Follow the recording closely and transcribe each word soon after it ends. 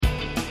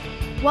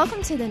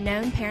Welcome to the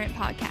Known Parent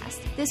Podcast.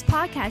 This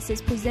podcast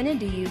is presented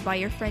to you by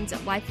your friends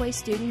at Lifeway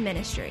Student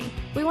Ministry.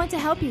 We want to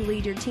help you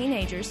lead your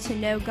teenagers to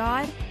know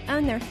God,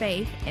 own their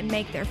faith, and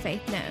make their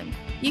faith known.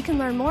 You can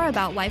learn more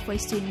about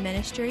Lifeway Student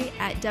Ministry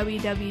at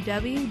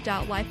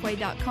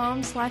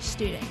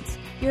www.lifeway.com/students.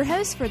 Your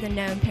hosts for the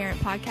Known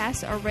Parent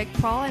Podcast are Rick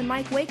Prawl and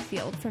Mike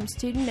Wakefield from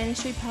Student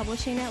Ministry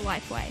Publishing at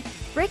Lifeway.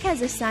 Rick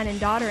has a son and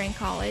daughter in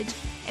college,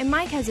 and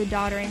Mike has a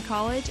daughter in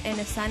college and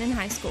a son in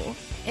high school.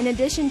 In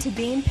addition to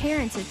being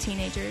parents of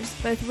teenagers,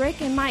 both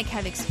Rick and Mike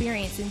have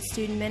experience in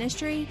student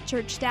ministry,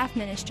 church staff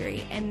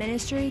ministry, and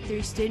ministry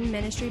through Student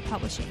Ministry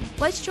Publishing.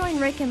 Let's join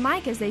Rick and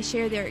Mike as they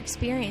share their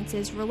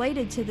experiences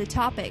related to the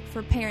topic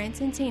for parents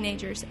and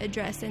teenagers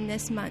addressed in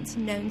this month's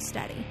Known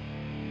Study.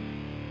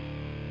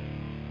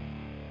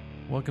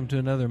 Welcome to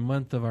another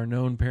month of our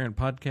Known Parent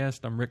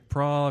Podcast. I'm Rick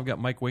Prawl. I've got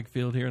Mike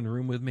Wakefield here in the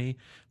room with me.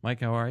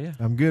 Mike, how are you?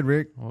 I'm good,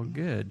 Rick. Well,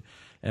 good.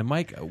 And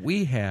Mike,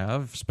 we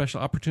have special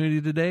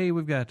opportunity today.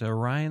 We've got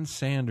Ryan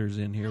Sanders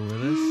in here with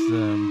us.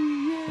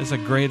 It's a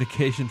great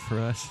occasion for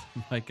us,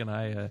 Mike and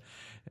I.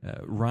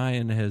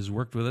 Ryan has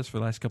worked with us for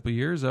the last couple of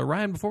years.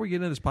 Ryan, before we get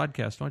into this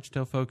podcast, why don't you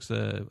tell folks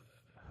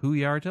who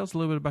you are? Tell us a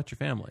little bit about your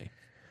family.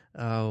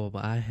 Oh,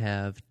 I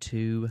have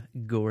two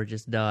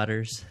gorgeous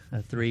daughters,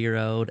 a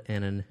 3-year-old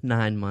and a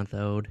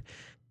 9-month-old.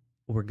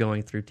 We're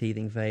going through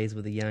teething phase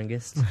with the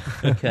youngest,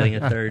 cutting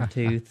a third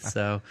tooth.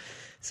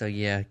 So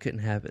yeah, couldn't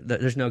have it.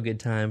 There's no good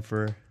time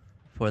for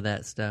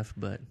that stuff,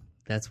 but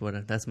that's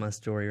my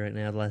story right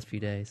now. The last few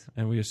days.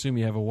 And we assume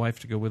you have a wife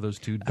to go with those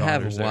two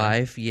daughters. I have a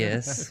wife.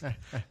 Yes.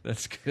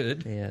 That's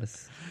good.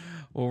 Yes.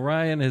 Well,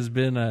 Ryan has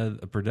been a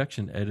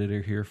production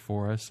editor here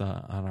for us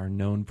on our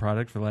Known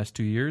product for the last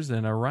 2 years,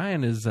 and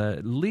Ryan is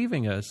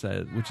leaving us,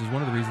 which is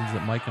one of the reasons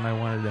that Mike and I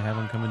wanted to have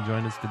him come and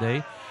join us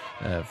today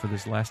for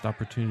this last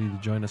opportunity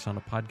to join us on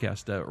a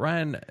podcast.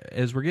 Ryan,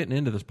 as we're getting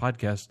into this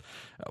podcast,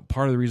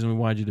 part of the reason we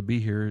wanted you to be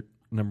here,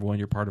 number one,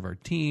 you're part of our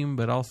team,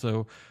 but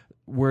also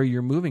where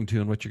you're moving to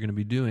and what you're going to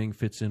be doing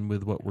fits in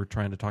with what we're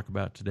trying to talk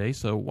about today.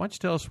 So why don't you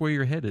tell us where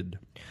you're headed?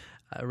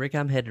 Rick,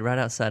 I'm headed right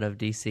outside of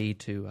D.C.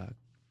 to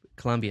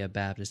Columbia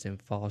Baptist in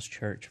Falls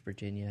Church,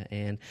 Virginia,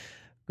 and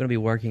I'm going to be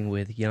working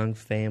with young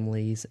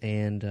families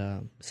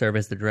and serve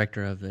as the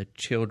director of the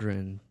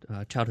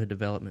Childhood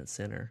Development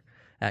Center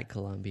at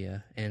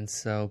Columbia. And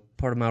so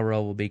part of my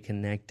role will be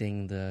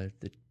connecting the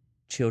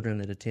children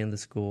that attend the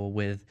school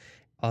with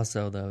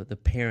also the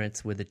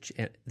parents with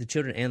the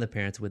children and the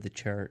parents with the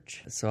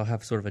church. So I'll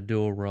have sort of a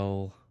dual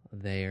role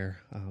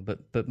there,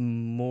 but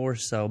more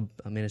so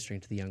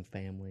ministering to the young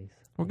families.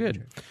 Well,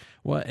 good.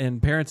 Well,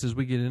 and parents, as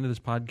we get into this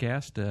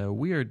podcast,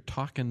 we are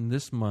talking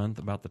this month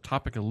about the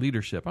topic of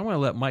leadership. I'm going to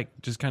let Mike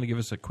just kind of give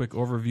us a quick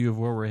overview of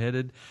where we're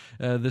headed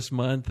this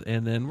month,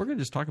 and then we're going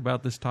to just talk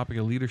about this topic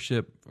of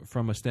leadership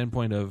from a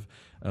standpoint of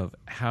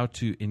how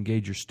to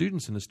engage your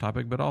students in this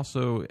topic, but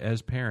also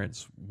as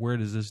parents, where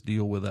does this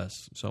deal with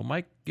us? So,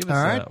 Mike, give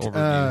us an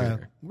overview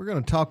here. We're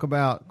going to talk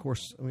about, of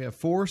course, we have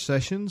 4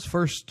 sessions.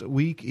 First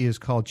week is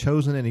called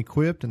Chosen and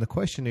Equipped, and the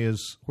question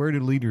is, where do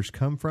leaders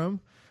come from?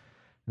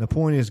 And the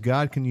point is,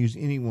 God can use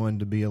anyone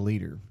to be a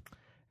leader.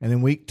 And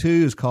then week 2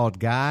 is called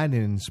Guide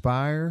and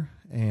Inspire.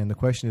 And the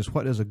question is,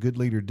 what does a good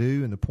leader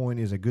do? And the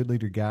point is, a good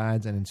leader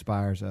guides and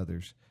inspires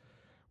others.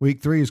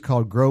 Week 3 is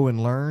called Grow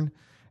and Learn.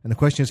 And the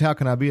question is, how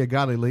can I be a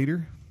godly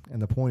leader?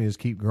 And the point is,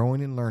 keep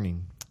growing and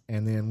learning.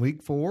 And then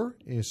week 4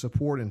 is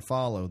Support and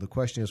Follow. The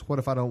question is, what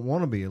if I don't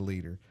want to be a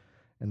leader?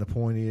 And the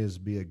point is,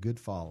 be a good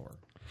follower.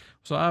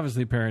 So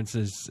obviously, parents,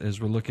 as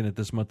we're looking at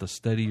this month of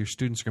study, your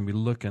students are going to be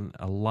looking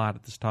a lot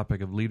at this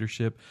topic of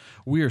leadership.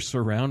 We are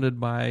surrounded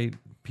by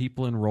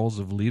people in roles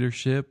of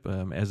leadership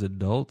as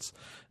adults.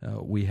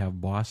 We have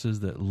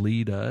bosses that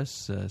lead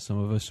us. Some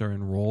of us are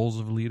in roles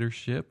of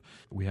leadership.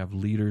 We have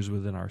leaders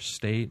within our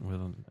state,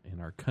 in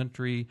our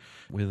country,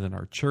 within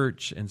our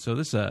church. And so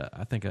this is,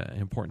 I think, an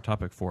important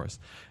topic for us.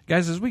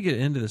 Guys, as we get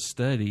into the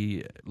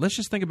study, let's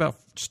just think about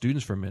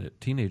students for a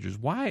minute, teenagers.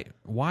 Why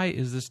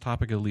is this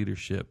topic of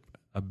leadership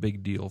a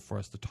big deal for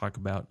us to talk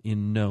about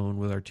in Known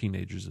with our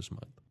teenagers this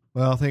month?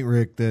 Well, I think,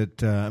 Rick, that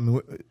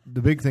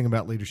the big thing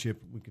about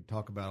leadership we could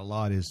talk about a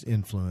lot is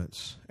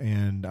influence,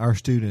 and our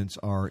students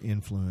are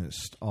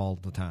influenced all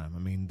the time. I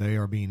mean, they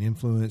are being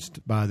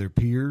influenced by their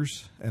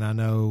peers, and I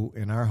know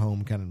in our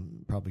home, kind of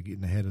probably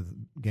getting ahead of the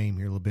game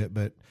here a little bit,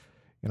 but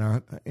in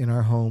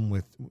our home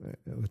with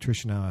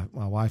Tricia and I,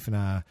 my wife and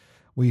I,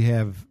 we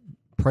have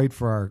prayed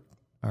for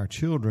our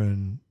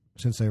children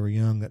since they were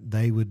young that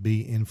they would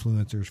be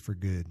influencers for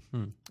good,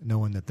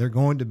 knowing that they're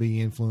going to be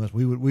influenced.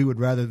 We would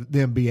rather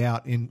them be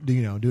out in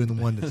doing the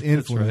one that's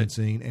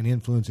influencing that's right. And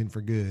influencing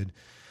for good.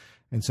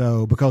 And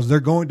so because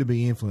they're going to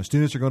be influenced,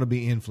 students are going to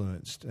be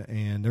influenced,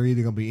 and they're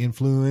either going to be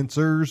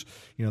influencers,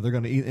 they're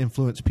going to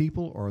influence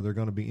people, or they're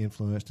going to be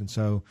influenced. And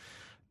so,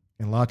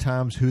 and a lot of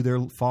times who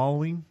they're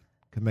following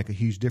can make a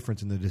huge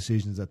difference in the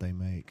decisions that they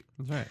make.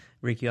 That's right.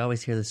 Rick, you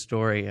always hear the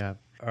story, or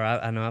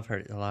I know I've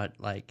heard it a lot,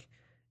 like,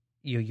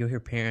 You'll hear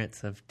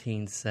parents of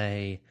teens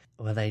say,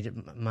 well,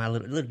 my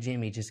little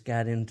Jimmy just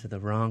got into the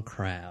wrong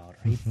crowd.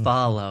 Or he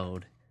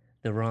followed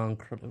the wrong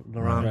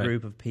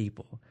group of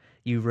people.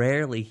 You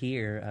rarely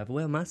hear of,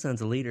 well, my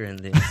son's a leader in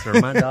this, or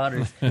my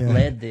daughter's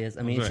led this.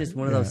 I mean, it's just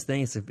one of those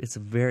things. It's a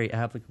very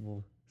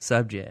applicable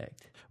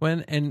subject.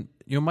 Well, and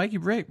Mike, you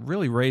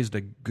really raised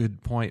a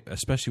good point,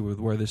 especially with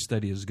where this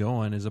study is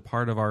going, as a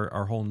part of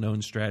our whole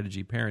known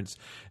strategy. Parents,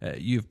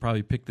 you've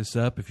probably picked this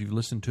up if you've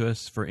listened to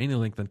us for any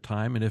length of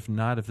time, and if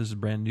not, if this is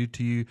brand new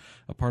to you,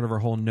 a part of our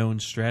whole known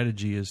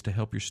strategy is to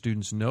help your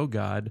students know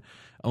God,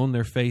 own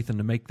their faith, and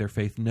to make their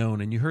faith known.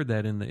 And you heard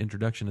that in the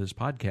introduction to this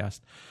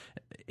podcast.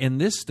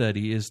 And this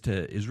study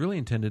is really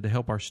intended to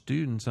help our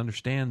students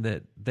understand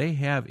that they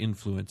have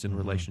influence in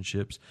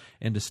relationships,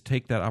 and to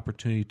take that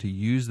opportunity to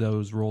use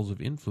those roles of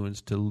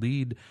influence to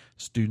lead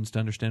students to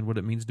understand what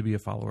it means to be a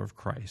follower of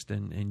Christ,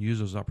 and use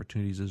those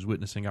opportunities as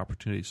witnessing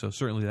opportunities. So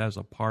certainly that is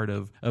a part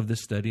of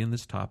this study and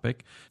this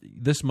topic.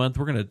 This month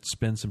we're going to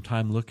spend some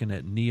time looking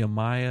at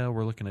Nehemiah,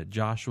 we're looking at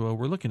Joshua,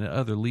 we're looking at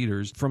other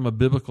leaders from a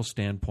biblical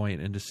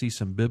standpoint, and to see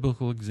some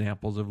biblical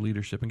examples of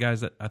leadership. And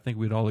guys, I think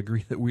we'd all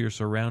agree that we are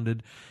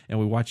surrounded, and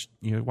we watch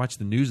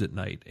the news at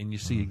night, and you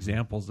see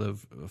examples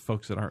of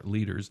folks that aren't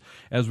leaders.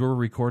 As we're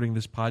recording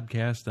this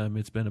podcast,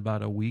 it's been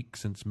about a week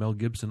since Mel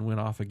Gibson went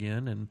off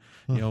again, and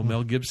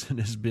Mel Gibson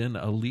has been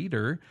a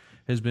leader,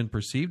 has been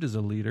perceived as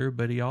a leader,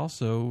 but he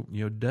also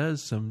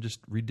does some just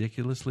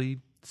ridiculously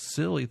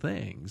silly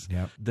things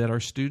that our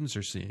students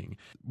are seeing.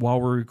 While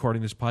we're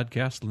recording this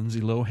podcast,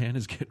 Lindsay Lohan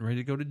is getting ready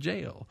to go to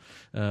jail,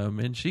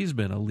 and she's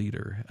been a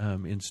leader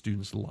in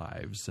students'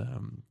 lives.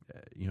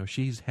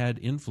 She's had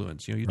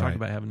influence. You talk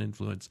about having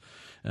influence,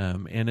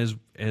 and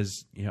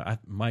as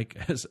Mike,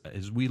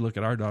 as we look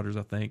at our daughters,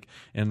 I think,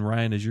 and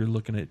Ryan, as you're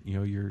looking at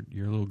your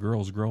little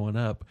girls growing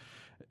up,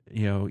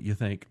 you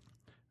think,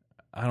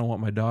 I don't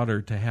want my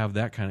daughter to have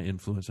that kind of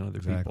influence on other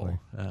people.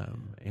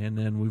 And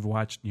then we've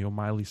watched,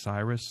 Miley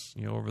Cyrus,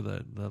 over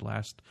the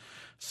last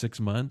 6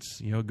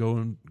 months,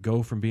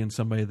 go from being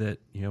somebody that,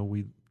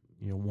 we,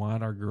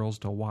 want our girls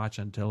to watch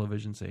on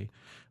television, say,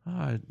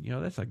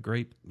 that's a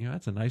great,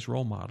 that's a nice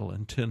role model.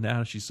 Until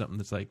now she's something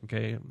that's like,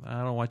 okay,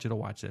 I don't want you to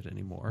watch that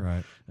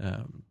anymore. Right.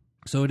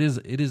 So it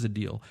is a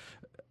deal.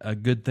 A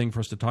good thing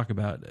for us to talk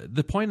about.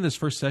 The point of this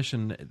first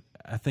session,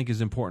 I think, is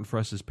important for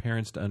us as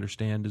parents to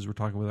understand, as we're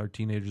talking with our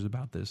teenagers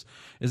about this,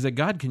 is that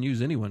God can use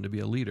anyone to be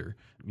a leader.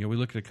 We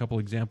looked at a couple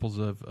examples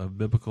of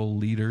biblical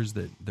leaders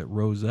that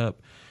rose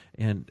up.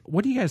 And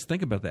what do you guys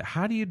think about that?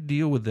 How do you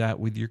deal with that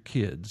with your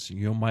kids?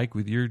 Mike,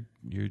 with your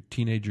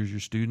teenagers, your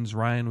students,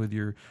 Ryan, with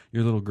your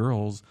little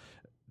girls,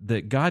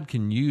 that God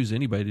can use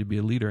anybody to be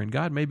a leader, and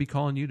God may be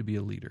calling you to be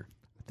a leader.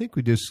 I think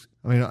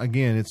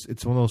again,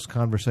 it's one of those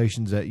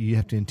conversations that you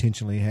have to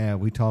intentionally have.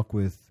 We talk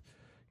with,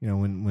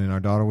 when our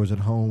daughter was at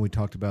home, we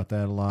talked about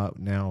that a lot.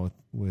 Now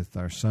with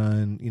our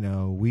son,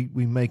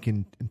 we make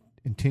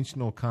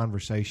intentional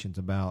conversations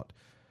about,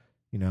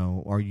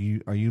 are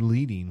you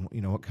leading?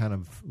 What kind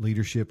of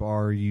leadership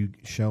are you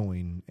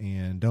showing?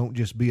 And don't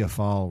just be a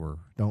follower.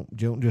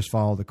 Don't just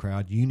follow the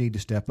crowd. You need to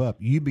step up.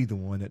 You be the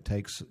one that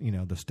takes,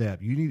 the step.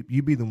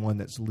 You be the one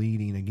that's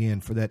leading,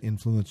 again, for that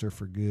influencer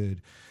for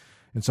good.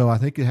 And so I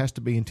think it has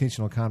to be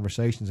intentional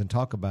conversations and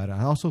talk about it.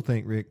 I also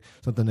think, Rick,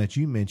 something that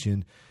you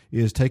mentioned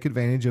is take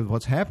advantage of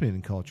what's happening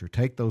in culture.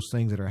 Take those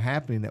things that are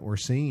happening that we're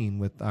seeing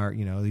with our,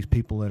 these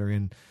people that are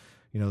in,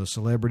 the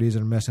celebrities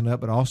that are messing up,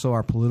 but also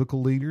our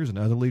political leaders and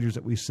other leaders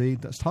that we see.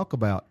 Let's talk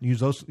about, use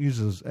those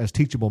as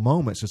teachable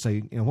moments to say,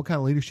 what kind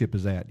of leadership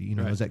is that?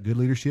 Is that good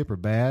leadership or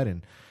bad?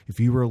 And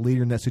if you were a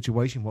leader in that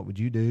situation, what would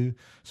you do?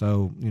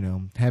 So,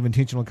 have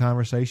intentional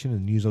conversation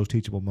and use those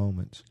teachable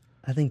moments.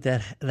 I think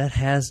that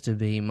has to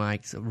be,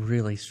 Mike's,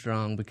 really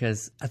strong,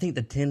 because I think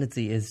the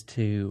tendency is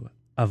to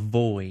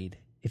avoid.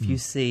 If you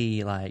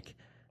see like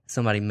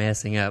somebody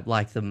messing up,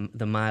 like the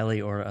Miley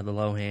or the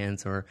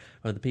Lohans or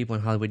the people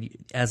in Hollywood,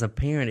 as a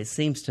parent, it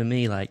seems to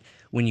me like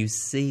when you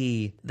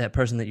see that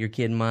person that your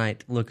kid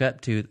might look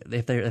up to,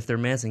 if they're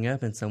messing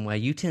up in some way,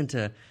 you tend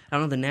to, I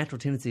don't know, the natural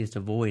tendency is to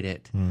avoid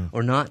it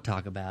or not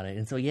talk about it.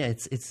 And so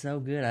it's so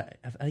good.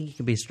 I think it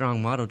can be a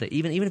strong model to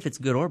even if it's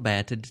good or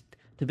bad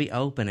to be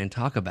open and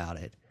talk about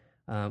it.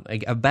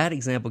 A bad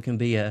example can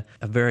be a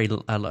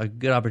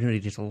good opportunity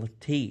to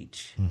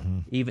teach,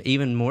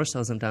 even more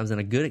so sometimes than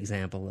a good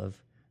example of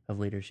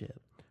leadership.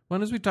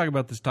 Well, as we talk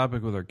about this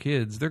topic with our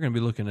kids, they're going to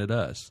be looking at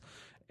us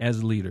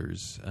as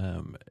leaders,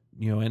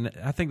 and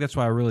I think that's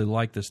why I really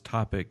like this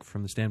topic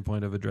from the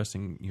standpoint of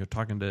addressing,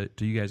 talking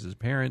to you guys as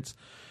parents,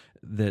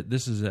 that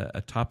this is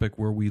a topic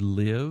where we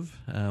live.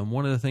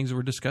 One of the things that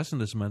we're discussing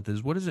this month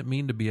is, what does it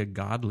mean to be a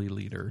godly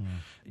leader?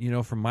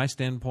 From my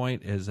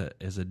standpoint as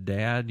a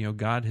dad,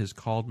 God has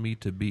called me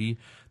to be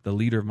the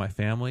leader of my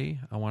family.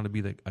 I want to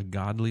be a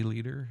godly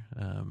leader.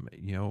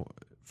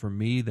 For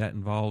me, that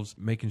involves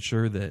making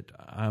sure that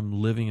I'm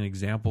living an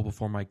example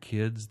before my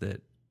kids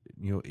that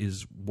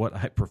is what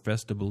I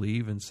profess to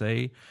believe and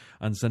say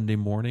on Sunday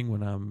morning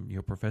when I'm,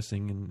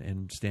 professing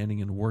and standing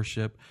in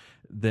worship,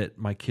 that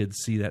my kids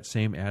see that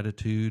same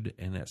attitude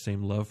and that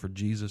same love for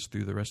Jesus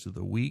through the rest of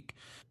the week,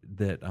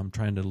 that I'm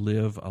trying to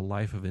live a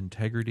life of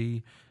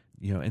integrity,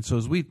 And so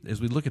as we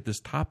look at this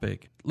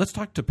topic, let's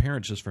talk to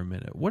parents just for a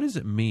minute. What does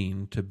it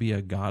mean to be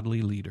a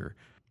godly leader?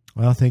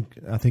 Well, I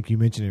think you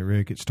mentioned it,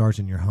 Rick. It starts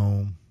in your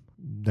home.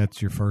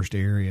 That's your first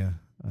area,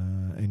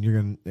 and you're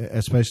going to,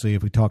 especially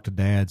if we talk to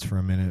dads for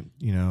a minute.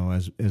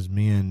 As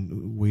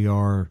men, we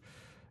are,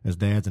 as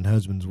dads and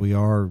husbands, we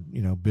are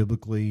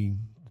biblically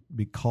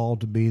be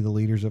called to be the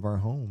leaders of our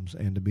homes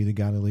and to be the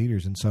godly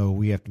leaders. And so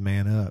we have to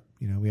man up.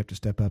 We have to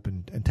step up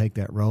and take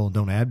that role and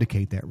don't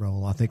abdicate that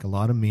role. I think a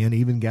lot of men,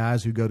 even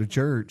guys who go to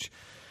church,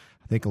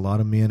 I think a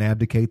lot of men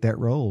abdicate that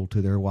role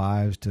to their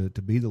wives to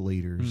be the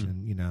leaders.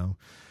 And,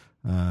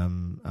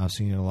 I've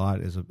seen it a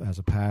lot as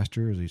a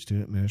pastor, as a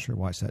student minister,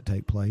 watch that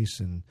take place.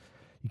 And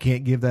you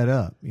can't give that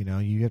up.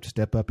 You have to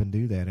step up and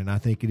do that. And I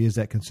think it is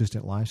that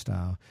consistent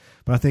lifestyle.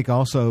 But I think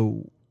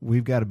also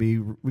we got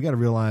to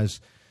realize,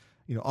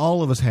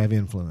 all of us have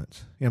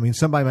influence.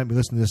 Somebody might be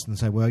listening to this and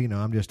say, well,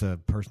 I'm just a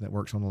person that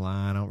works on the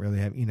line. I don't really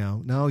have,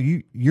 no,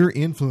 you're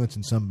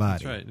influencing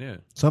somebody. That's right, yeah.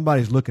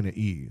 Somebody's looking at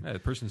you. Yeah, the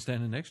person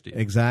standing next to you.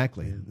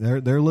 Exactly.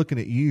 Yeah. They're looking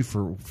at you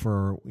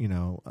for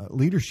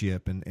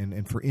leadership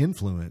and for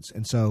influence.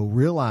 And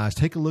so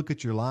take a look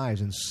at your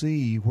lives and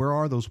see where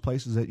are those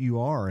places that you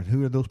are and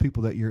who are those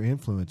people that you're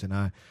influencing.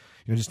 I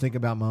just think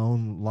about my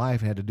own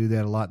life. I had to do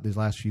that a lot these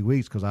last few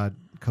weeks because I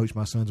coached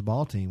my son's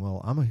ball team.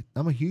 Well,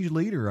 I'm a huge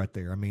leader right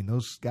there.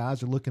 Those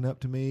guys are looking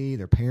up to me.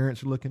 Their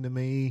parents are looking to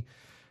me.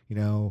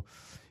 It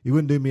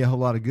wouldn't do me a whole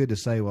lot of good to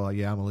say, well,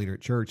 yeah, I'm a leader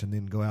at church, and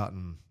then go out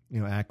and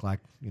act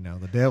like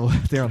the devil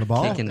out there on the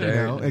ball,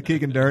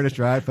 kicking dirt, that's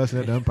right, fussing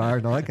at the umpires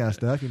and all that kind of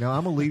stuff.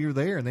 I'm a leader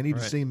there, and they need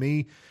to see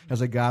me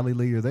as a godly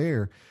leader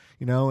there.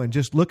 And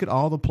just look at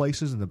all the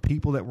places and the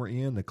people that we're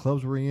in, the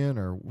clubs we're in,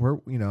 or where,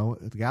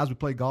 the guys we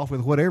play golf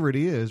with, whatever it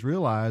is,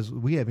 realize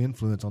we have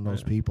influence on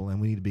those people, and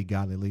we need to be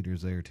godly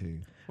leaders there too.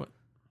 What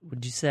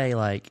would you say,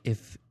 like,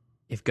 if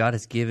God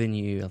has given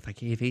you,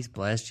 if He's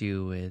blessed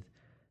you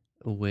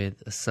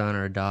with a son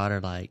or a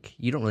daughter, like,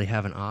 you don't really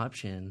have an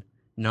option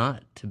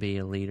not to be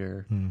a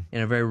leader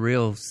in a very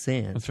real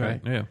sense. That's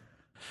right. Yeah.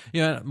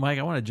 Yeah, Mike,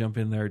 I want to jump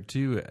in there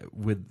too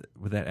with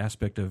that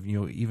aspect of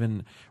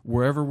even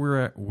wherever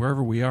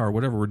we are,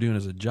 whatever we're doing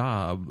as a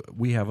job,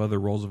 we have other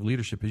roles of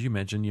leadership, as you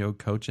mentioned.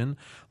 Coaching.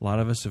 A lot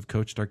of us have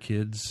coached our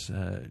kids,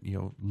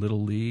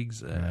 little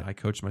leagues. Right. I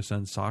coached my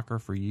son's soccer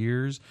for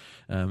years,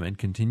 and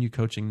continue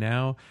coaching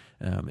now.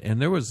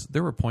 And there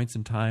were points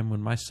in time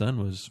when my son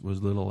was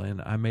little, and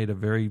I made a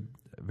very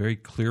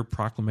clear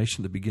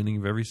proclamation at the beginning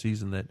of every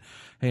season that,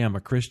 hey, I'm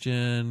a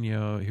Christian,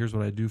 here's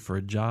what I do for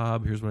a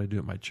job, here's what I do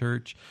at my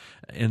church.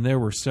 And there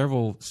were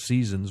several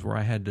seasons where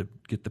I had to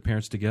get the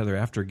parents together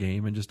after a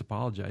game and just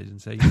apologize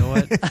and say, you know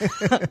what,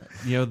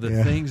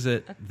 the things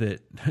that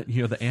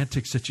the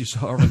antics that you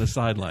saw over the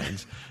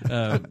sidelines,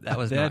 that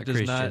was not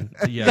Christian.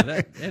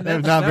 That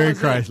was not very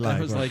Christ-like.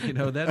 That was like,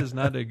 that is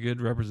not a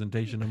good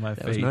representation of my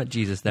faith. That was not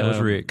Jesus. That was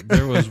Rick.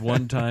 There was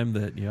one time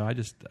that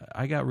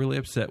I got really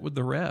upset with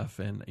the ref,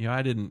 and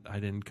I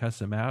didn't cuss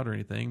him out or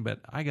anything, but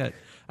I got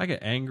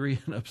angry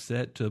and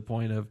upset to the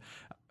point of,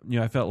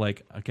 I felt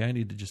like, okay, I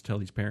need to just tell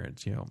these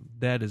parents,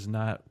 that is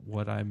not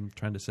what I'm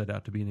trying to set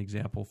out to be an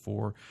example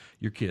for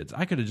your kids.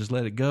 I could have just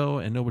let it go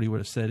and nobody would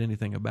have said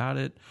anything about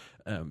it,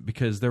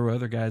 because there were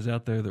other guys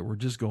out there that were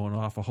just going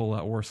off a whole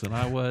lot worse than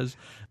I was.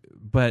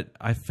 But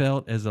I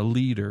felt as a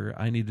leader,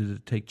 I needed to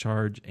take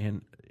charge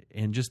and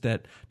just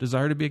that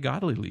desire to be a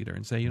godly leader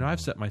and say,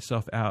 I've set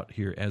myself out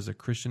here as a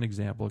Christian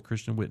example, a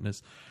Christian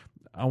witness.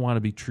 I want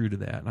to be true to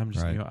that. And I'm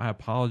just, I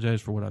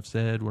apologize for what I've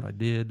said, what I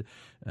did.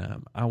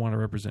 I want to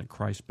represent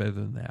Christ better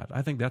than that.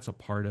 I think that's a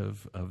part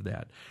of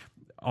that.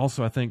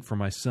 Also, I think for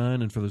my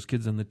son and for those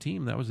kids on the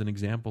team, that was an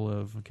example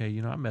of,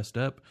 okay, I messed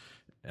up.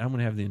 I'm going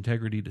to have the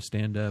integrity to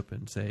stand up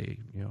and say,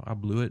 I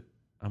blew it.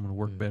 I'm going to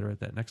work better at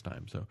that next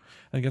time. So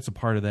I think that's a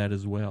part of that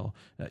as well.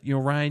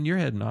 Ryan, you're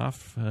heading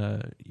off,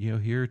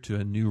 here to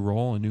a new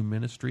role, a new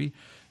ministry.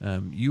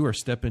 You are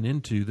stepping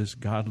into this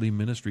godly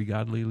ministry,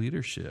 godly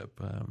leadership.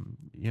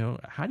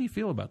 How do you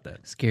feel about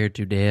that? Scared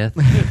to death.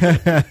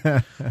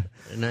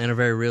 In a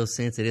very real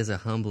sense, it is a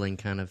humbling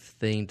kind of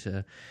thing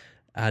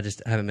I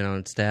haven't been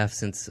on staff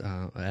since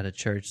at a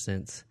church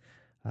since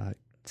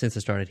I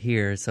started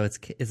here. So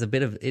it's a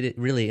bit of it.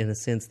 Really, in a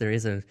sense, there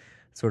is a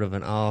sort of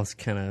an awe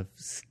kind of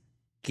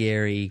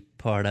scary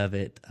part of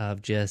it of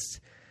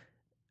just,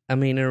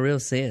 in a real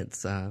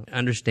sense,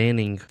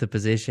 understanding the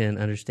position,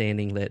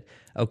 understanding that,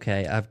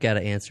 okay, I've got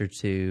to answer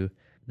to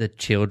the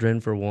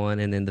children for one,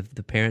 and then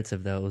the parents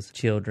of those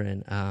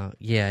children.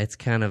 It's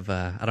kind of,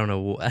 I don't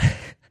know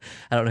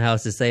how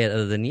else to say it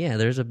other than,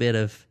 there's a bit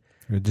of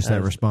just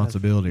that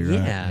responsibility,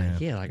 right?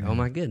 Yeah, like, oh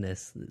my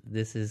goodness,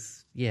 this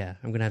is yeah,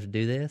 I'm going to have to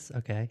do this.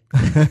 Okay.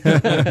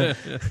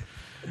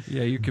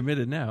 Yeah, you're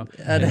committed now.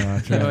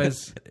 That's You know, right.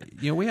 as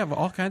we have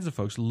all kinds of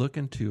folks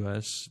looking to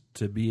us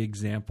to be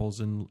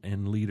examples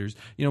and leaders.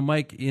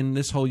 Mike, in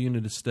this whole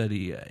unit of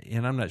study,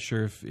 and I'm not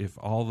sure if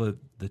all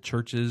the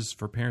churches,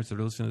 for parents that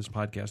are listening to this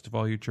podcast, if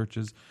all your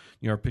churches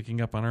are picking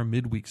up on our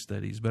midweek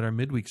studies, but our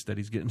midweek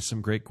studies getting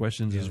some great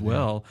questions as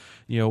well.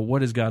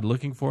 What is God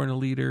looking for in a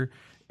leader?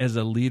 As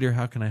a leader,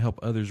 how can I help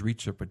others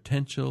reach their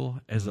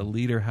potential? As a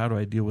leader, how do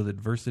I deal with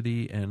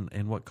adversity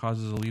and what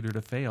causes a leader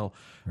to fail?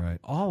 Right.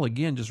 All,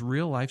 again, just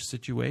real life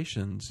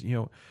situations.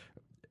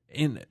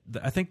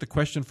 I think the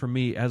question for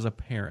me as a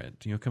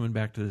parent, coming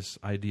back to this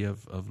idea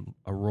of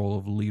a role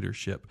of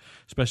leadership,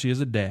 especially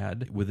as a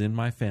dad within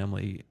my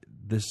family,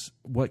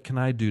 what can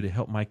I do to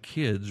help my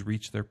kids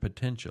reach their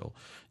potential?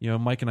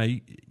 Mike and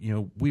I,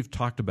 we've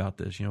talked about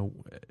this,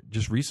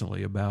 just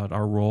recently about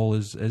our role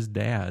as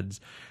dads,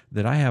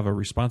 that I have a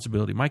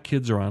responsibility. My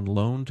kids are on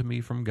loan to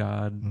me from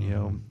God.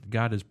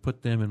 God has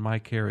put them in my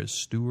care as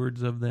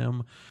stewards of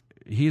them.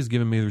 He has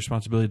given me the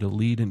responsibility to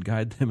lead and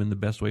guide them in the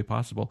best way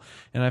possible.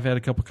 And I've had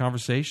a couple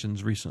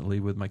conversations recently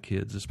with my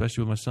kids,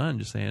 especially with my son,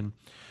 just saying,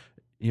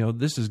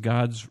 this is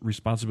God's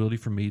responsibility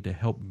for me to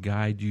help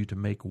guide you to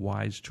make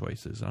wise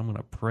choices. I'm going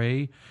to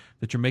pray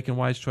that you're making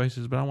wise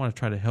choices, but I want to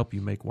try to help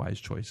you make wise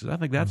choices. I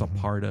think that's a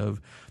part of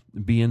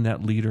being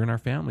that leader in our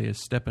family,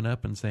 is stepping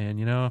up and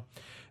saying,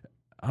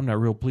 I'm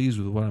not real pleased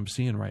with what I'm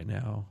seeing right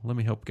now. Let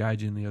me help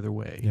guide you in the other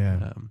way.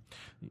 Yeah.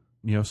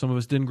 Some of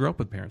us didn't grow up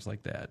with parents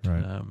like that.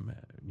 Right.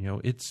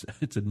 It's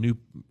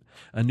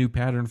a new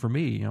pattern for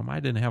me. I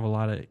didn't have a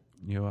lot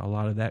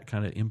of that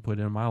kind of input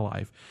in my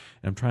life,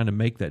 and I'm trying to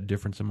make that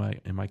difference in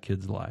my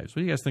kids' lives. What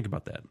do you guys think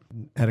about that?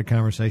 Had a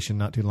conversation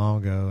not too long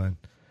ago,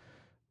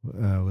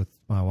 and with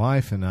my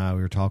wife and I,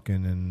 we were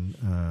talking, and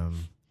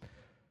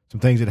some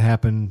things that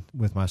happened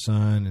with my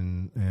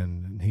son,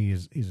 and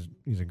he's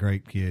a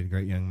great kid,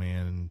 great young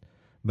man,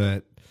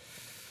 but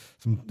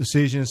some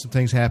decisions, some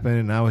things happened,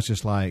 and I was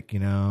just like,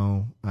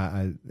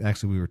 I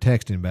actually, we were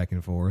texting back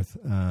and forth,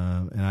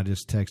 and I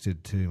just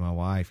texted to my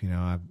wife,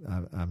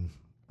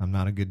 I'm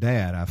not a good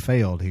dad. I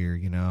failed here,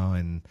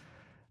 and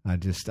I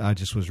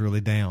just was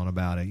really down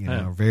about it,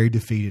 very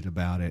defeated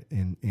about it,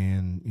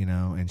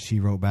 and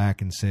she wrote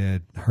back and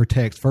said her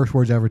first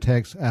words ever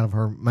text out of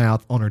her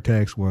mouth on her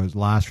text was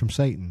lies from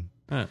Satan.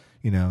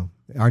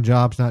 Our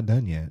job's not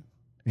done yet,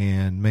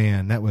 and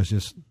man, that was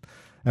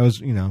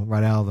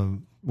right out of the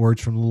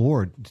words from the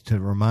Lord to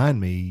remind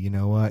me,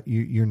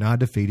 you're not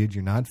defeated,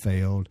 you're not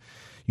failed.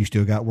 You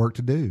still got work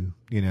to do,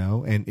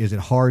 and is it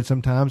hard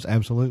sometimes?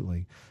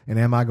 Absolutely. And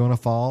am I going to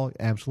fall?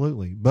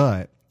 Absolutely.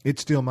 But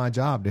it's still my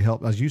job to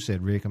help, as you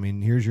said, Rick. I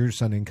mean, here's your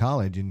son in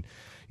college, and,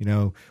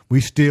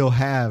 we still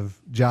have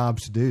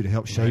jobs to do to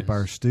help shape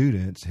our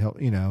students,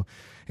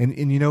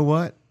 and you know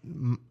what?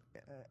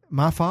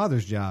 My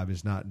father's job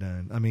is not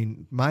done. I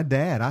mean, my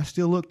dad, I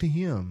still look to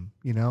him,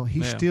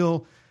 he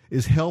still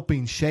is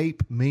helping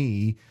shape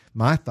me,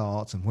 my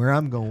thoughts, and where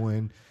I'm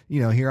going.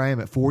 Here I am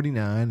at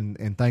 49,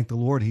 and thank the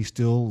Lord he's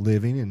still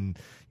living, and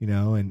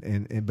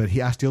but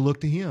I still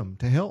look to him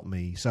to help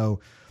me.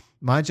 So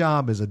my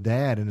job as a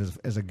dad and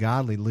as a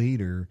godly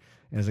leader,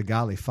 as a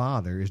godly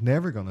father, is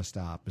never going to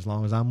stop as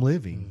long as I'm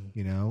living,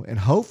 and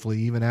hopefully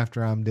even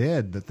after I'm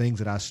dead, the things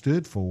that I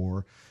stood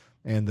for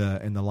and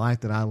the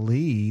life that I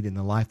lead and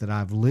the life that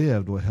I've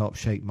lived will help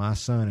shape my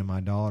son and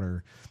my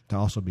daughter to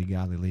also be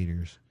godly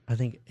leaders. I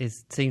think it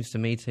seems to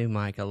me too,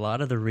 Mike, a lot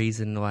of the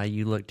reason why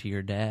you look to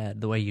your dad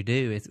the way you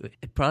do is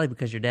probably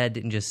because your dad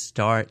didn't just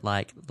start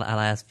like the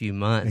last few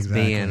months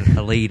being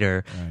a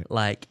leader. Right.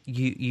 Like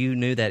you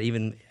knew that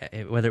even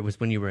whether it was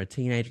when you were a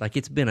teenager, like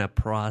it's been a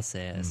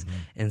process. Mm-hmm.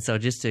 And so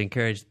just to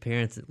encourage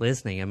parents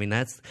listening, I mean,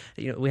 that's,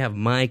 we have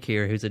Mike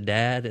here who's a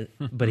dad,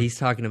 but he's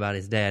talking about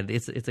his dad.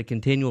 It's a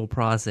continual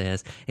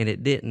process, and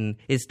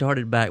it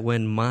started back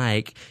when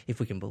Mike, if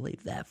we can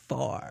believe that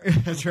far.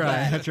 That's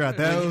right. That's right.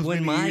 That was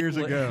many years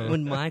ago.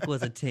 When Mike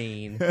was a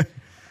teen,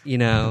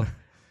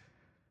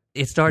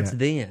 it starts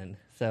then.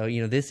 So,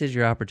 this is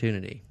your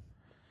opportunity.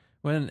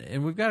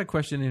 And we've got a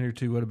question in here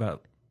too. What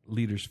about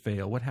leaders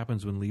fail? What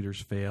happens when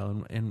leaders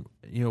fail? And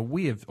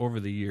we have, over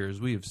the years,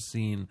 we have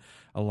seen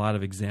a lot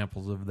of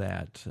examples of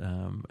that.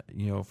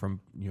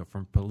 From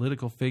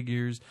political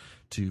figures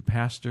to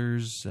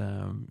pastors.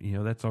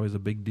 That's always a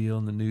big deal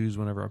in the news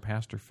whenever our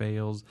pastor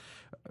fails.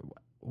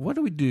 What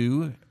do we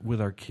do with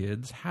our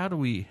kids? How do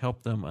we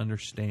help them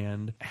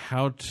understand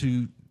how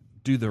to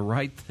do the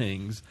right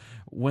things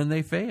when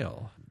they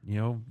fail?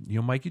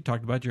 Mike, you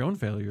talked about your own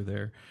failure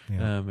there,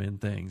 and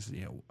things.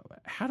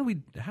 How do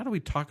we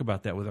talk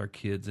about that with our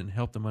kids and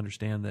help them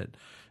understand that,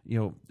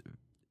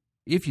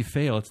 if you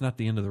fail, it's not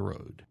the end of the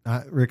road?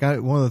 Rick,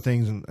 one of the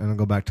things, and I'll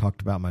go back,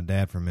 talked about my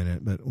dad for a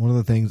minute, but one of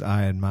the things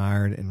I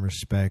admired and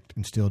respect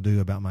and still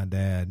do about my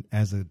dad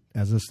as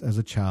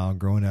a child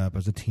growing up,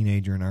 as a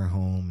teenager in our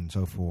home and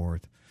so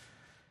forth,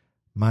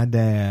 my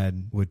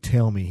dad would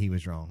tell me he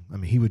was wrong. I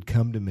mean, he would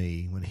come to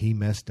me when he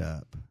messed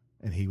up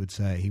And he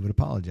would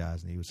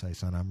apologize, and he would say,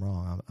 "Son, I'm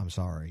wrong. I'm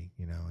sorry,"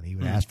 and he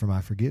would ask for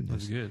my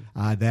forgiveness.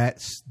 That's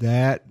good.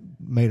 That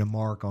made a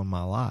mark on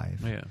my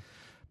life. Yeah.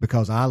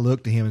 Because I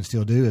look to him and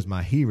still do as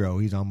my hero.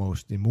 He's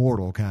almost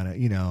immortal, kind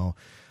of,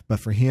 But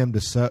for him to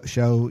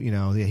show,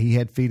 that he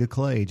had feet of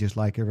clay just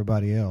like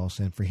everybody else,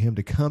 and for him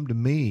to come to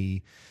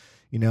me,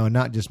 and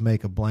not just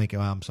make a blanket,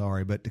 "Oh, I'm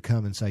sorry," but to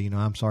come and say,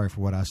 "I'm sorry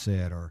for what I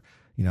said," or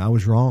I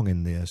was wrong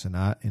in this, and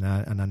I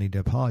need to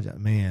apologize.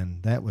 Man,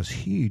 that was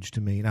huge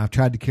to me, and I've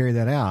tried to carry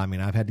that out. I mean,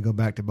 I've had to go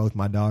back to both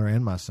my daughter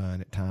and my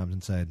son at times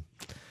and said,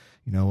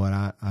 "You know what,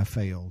 I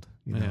failed,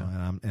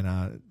 and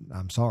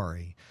I'm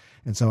sorry."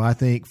 And so I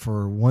think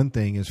for one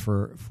thing is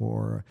for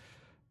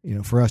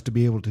us to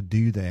be able to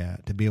do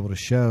that, to be able to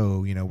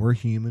show, we're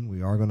human,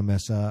 we are going to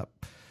mess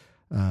up.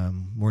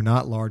 We're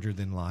not larger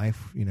than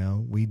life,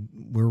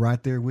 we're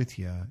right there with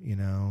you,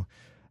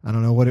 I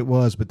don't know what it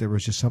was, but there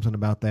was just something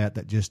about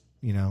that just,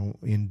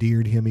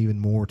 endeared him even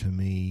more to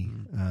me,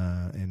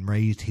 and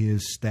raised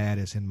his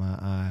status in my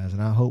eyes.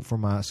 And I hope for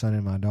my son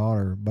and my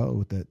daughter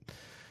both that,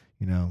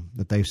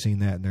 that they've seen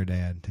that in their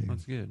dad too.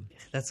 That's good.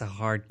 That's a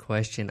hard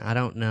question. I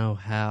don't know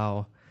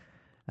how,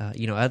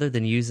 other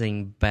than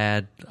using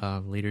bad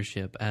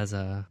leadership as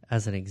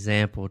an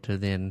example to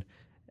then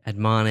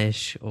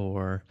admonish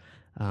or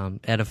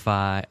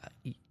edify.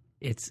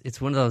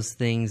 It's one of those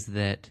things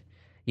that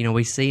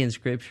we see in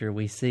Scripture.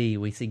 We see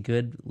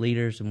good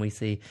leaders, and we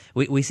see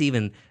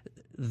even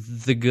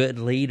the good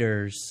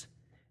leaders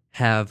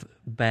have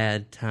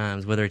bad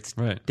times, whether it's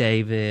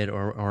David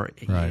or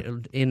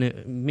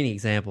in many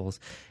examples.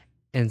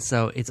 And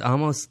so it's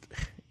almost,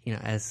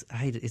 as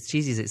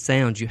cheesy as it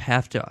sounds, you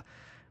have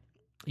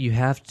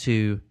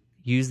to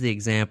use the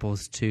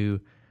examples to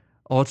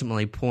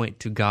ultimately point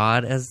to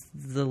God as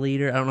the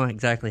leader. I don't know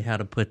exactly how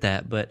to put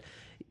that, but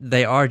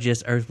they are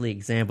just earthly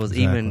examples.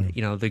 Exactly.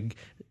 Even,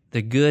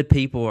 the good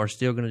people are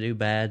still going to do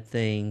bad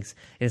things.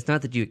 And it's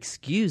not that you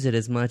excuse it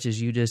as much as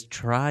you just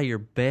try your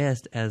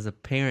best as a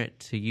parent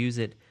to use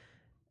it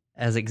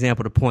as an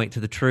example to point to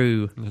the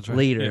true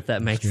leader, if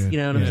that makes, you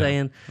know what I'm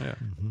saying? Yeah.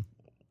 Mm-hmm.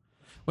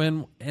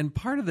 And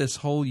part of this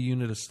whole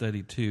unit of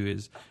study too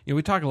is,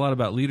 we talk a lot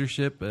about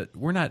leadership, but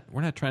we're not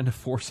trying to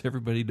force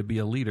everybody to be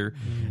a leader.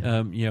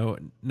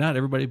 Mm-hmm. Not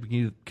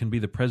everybody can be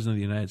the president of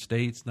the United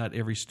States. Not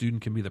every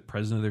student can be the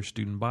president of their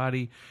student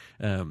body.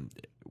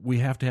 We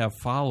have to have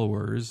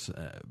followers,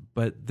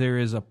 but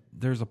there's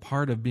a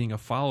part of being a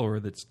follower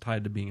that's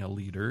tied to being a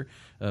leader,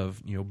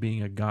 of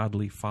being a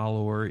godly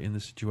follower in the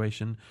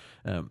situation.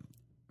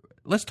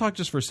 Let's talk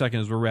just for a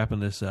second as we're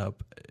wrapping this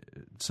up.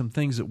 Some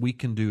things that we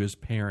can do as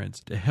parents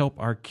to help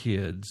our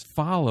kids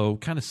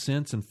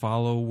sense and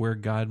follow where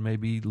God may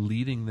be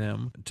leading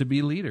them to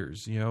be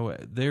leaders.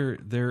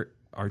 There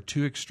are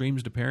two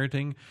extremes to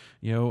parenting,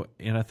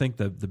 and I think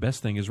the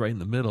best thing is right in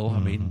the middle. Mm-hmm. I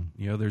mean,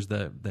 there's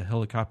the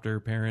helicopter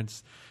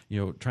parents,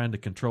 trying to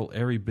control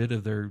every bit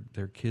of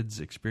their kids'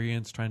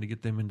 experience, trying to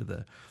get them into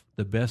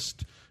the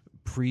best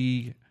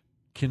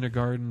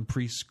kindergarten,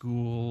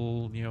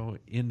 preschool,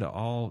 into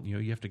all,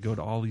 you have to go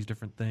to all these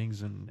different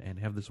things and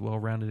have this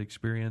well-rounded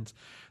experience.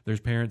 There's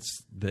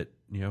parents that,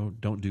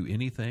 don't do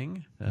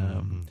anything.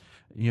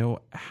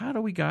 How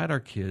do we guide our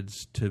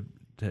kids to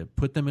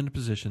put them into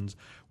positions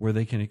where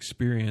they can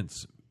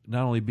experience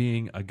not only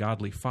being a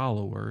godly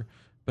follower,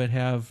 but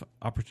have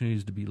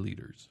opportunities to be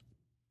leaders?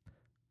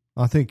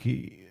 I think,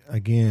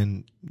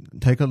 again,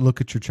 take a look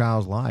at your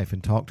child's life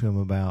and talk to them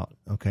about,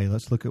 okay,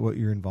 let's look at what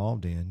you're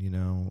involved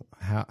in.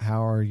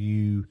 How are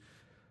you,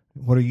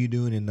 what are you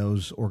doing in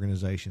those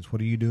organizations?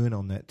 What are you doing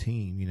on that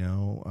team?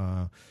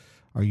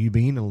 Are you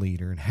being a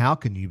leader, and how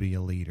can you be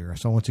a leader?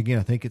 So once again,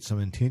 I think it's some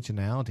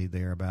intentionality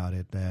there about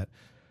it, that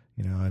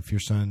if your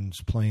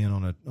son's playing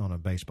on a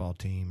baseball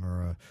team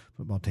or a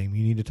football team,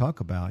 you need to talk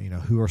about,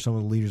 who are some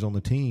of the leaders on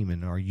the team,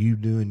 and are you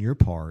doing your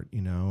part,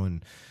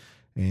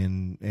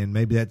 and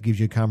maybe that gives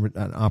you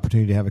an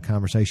opportunity to have a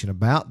conversation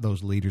about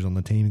those leaders on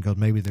the team, because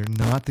maybe they're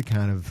not the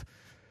kind of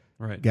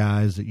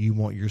guys that you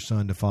want your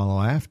son to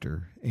follow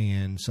after.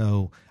 And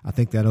so I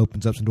think that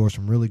opens up some doors,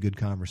 some really good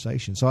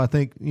conversation. So I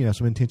think,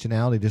 some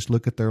intentionality, just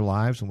look at their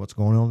lives and what's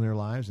going on in their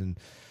lives, and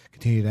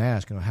continue to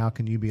ask, how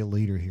can you be a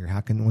leader here? How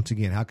can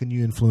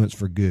you influence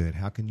for good?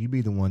 How can you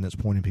be the one that's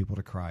pointing people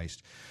to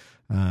Christ?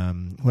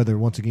 Whether,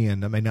 once again,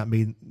 that may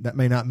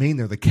not mean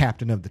they're the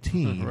captain of the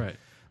team, right?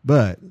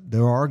 But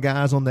there are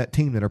guys on that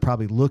team that are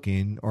probably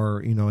looking,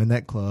 or in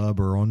that club,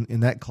 or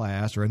in that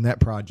class, or in that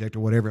project,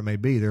 or whatever it may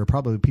be. There are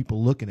probably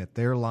people looking at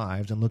their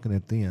lives and looking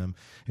at them,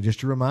 and just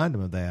to remind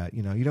them of that.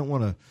 You don't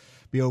want to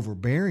be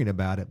overbearing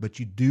about it, but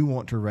you do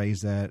want to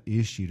raise that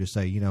issue to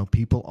say,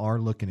 people are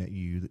looking at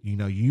you.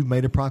 You've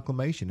made a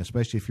proclamation,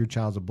 especially if your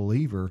child's a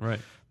believer. Right.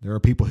 There are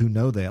people who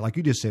know that. Like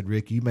you just said,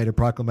 Rick, you made a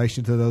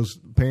proclamation to those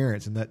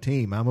parents and that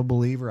team. I'm a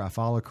believer. I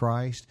follow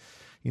Christ.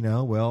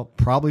 Well,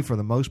 probably for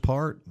the most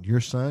part,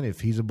 your son,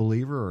 if he's a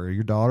believer, or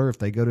your daughter, if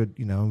they go to,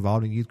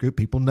 involved in a youth group,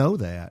 people know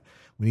that.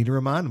 We need to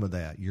remind them of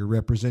that. You're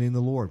representing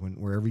the Lord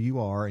wherever you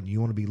are, and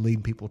you want to be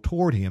leading people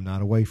toward Him,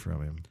 not away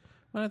from Him.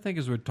 Well, I think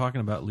as we're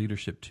talking about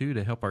leadership too,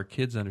 to help our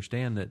kids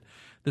understand that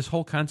this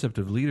whole concept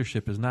of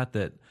leadership is not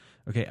that,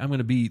 okay, I'm going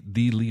to be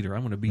the leader,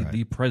 I'm going to be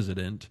the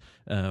president,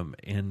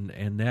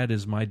 and that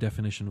is my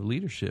definition of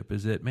leadership,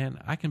 is that,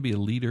 man, I can be a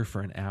leader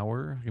for an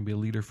hour, I can be a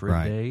leader for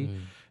a day.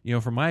 You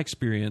know, from my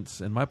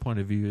experience and my point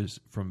of view is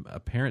from a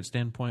parent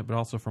standpoint, but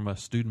also from a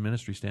student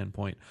ministry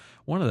standpoint,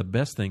 one of the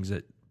best things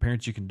that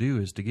parents you can do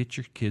is to get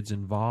your kids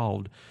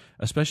involved,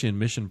 especially in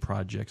mission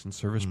projects and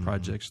service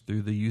projects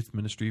through the youth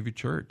ministry of your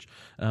church.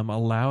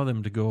 Allow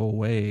them to go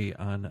away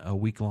on a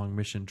week-long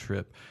mission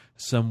trip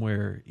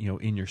somewhere, you know,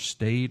 in your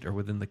state or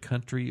within the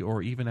country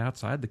or even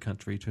outside the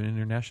country to an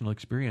international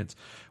experience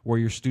where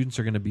your students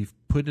are going to be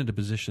put into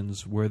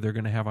positions where they're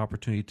going to have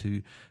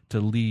opportunity to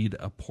lead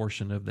a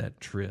portion of that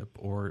trip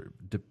or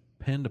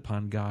depend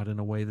upon God in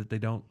a way that they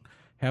don't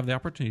have the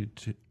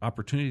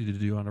opportunity to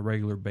do on a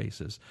regular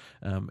basis,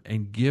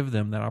 and give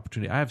them that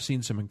opportunity. I have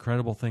seen some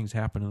incredible things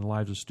happen in the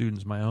lives of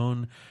students, my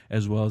own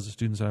as well as the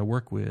students that I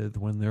work with,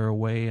 when they're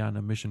away on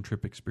a mission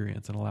trip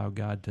experience, and allow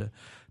God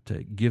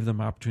to give them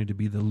opportunity to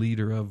be the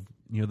leader of,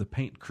 you know, the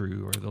paint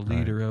crew, or the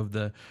leader of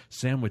the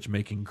sandwich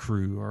making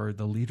crew, or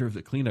the leader of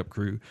the cleanup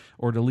crew,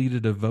 or to lead a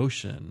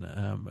devotion.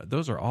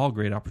 Those are all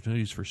great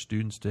opportunities for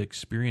students to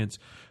experience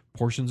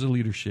portions of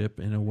leadership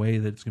in a way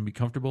that's going to be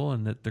comfortable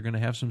and that they're going to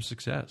have some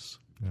success.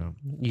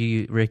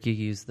 Yeah. Rick, you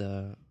use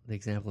the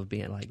example of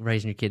being like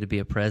raising your kid to be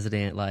a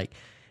president. Like,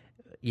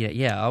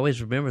 yeah.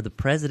 Always remember the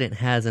president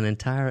has an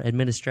entire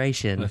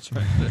administration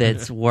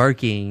that's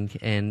working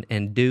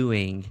and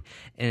doing,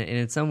 and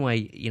in some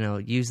way, you know,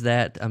 use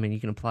that. I mean, you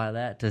can apply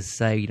that to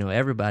say, you know,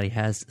 everybody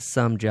has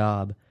some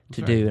job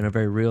to do in a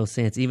very real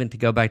sense. Even to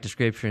go back to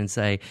Scripture and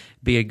say,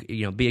 be a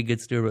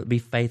good steward, be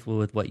faithful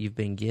with what you've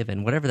been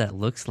given, whatever that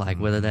looks like.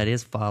 Whether that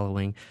is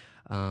following.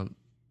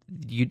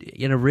 You,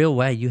 in a real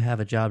way, you have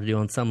a job to do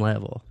on some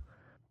level.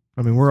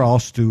 I mean, we're all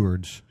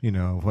stewards, you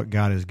know, of what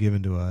God has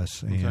given to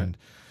us, and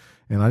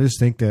I just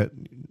think that,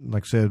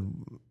 like I said,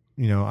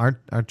 you know,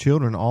 our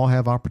children all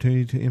have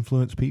opportunity to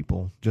influence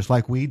people, just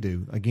like we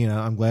do. Again,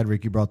 I'm glad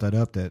Ricky brought that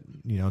up. That,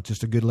 you know, it's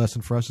just a good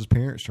lesson for us as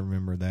parents to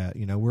remember that,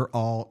 you know, we're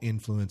all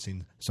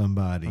influencing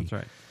somebody. That's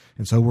right,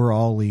 and so we're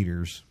all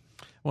leaders.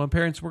 Well, and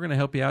parents, we're going to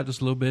help you out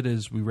just a little bit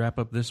as we wrap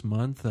up this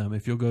month.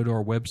 If you'll go to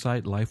our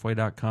website,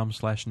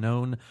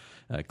 lifeway.com/known,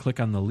 click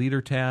on the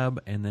Leader tab,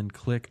 and then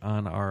click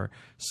on our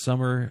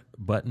Summer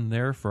button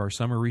there for our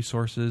summer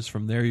resources.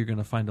 From there, you're going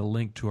to find a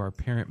link to our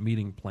parent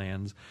meeting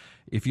plans.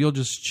 If you'll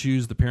just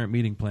choose the parent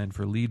meeting plan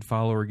for lead,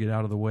 follow, or get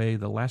out of the way,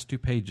 the last 2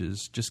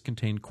 pages just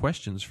contain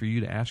questions for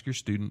you to ask your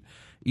student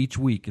each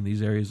week in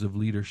these areas of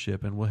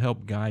leadership, and will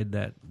help guide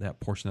that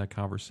portion of that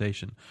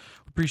conversation.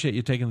 We appreciate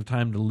you taking the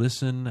time to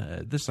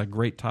listen. This is a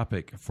great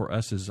topic for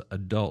us as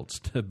adults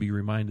to be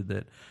reminded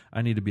that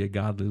I need to be a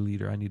godly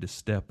leader. I need to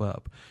step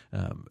up.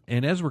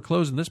 And as we're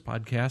closing this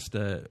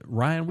podcast,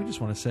 Ryan, we just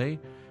want to say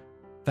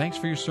thanks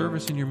for your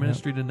service and your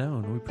ministry to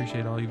Known. We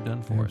appreciate all you've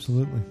done for us.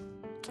 Absolutely.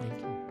 Thank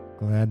you.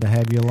 Glad to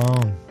have you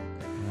along.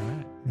 All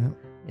right. Yep.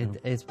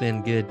 It's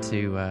been good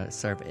to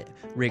serve.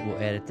 Rick will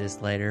edit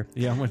this later.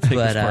 Yeah, I'm going to take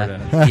this part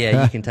out.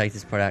 Yeah, you can take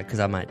this part out because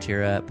I might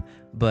tear up.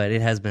 But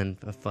it has been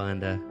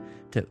fun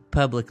to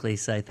publicly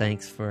say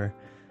thanks for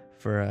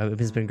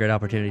it's been a great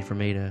opportunity for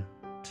me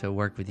to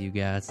work with you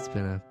guys. It's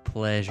been a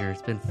pleasure.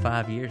 It's been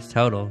 5 years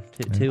total,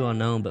 two on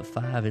Known, but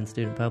 5 in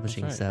student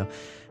publishing. Right. So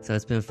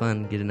it's been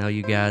fun to get to know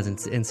you guys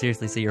and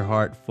seriously see your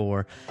heart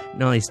for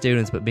not only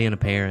students but being a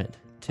parent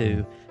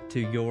to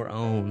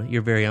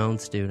your very own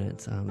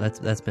students.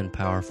 That's been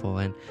powerful,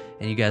 and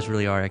you guys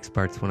really are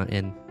experts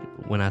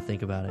when I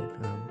think about it.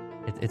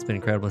 It's been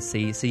incredible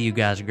to see you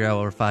guys grow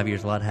over 5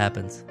 years. A lot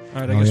happens.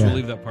 All right, I guess we'll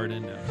leave that part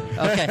in now.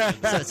 Okay,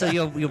 so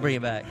you'll bring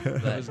it back.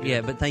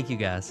 But thank you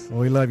guys. Well,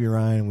 we love you,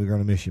 Ryan. We're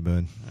going to miss you,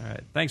 bud. All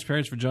right, thanks,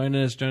 parents, for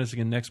joining us. Join us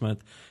again next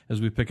month as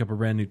we pick up a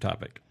brand new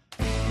topic.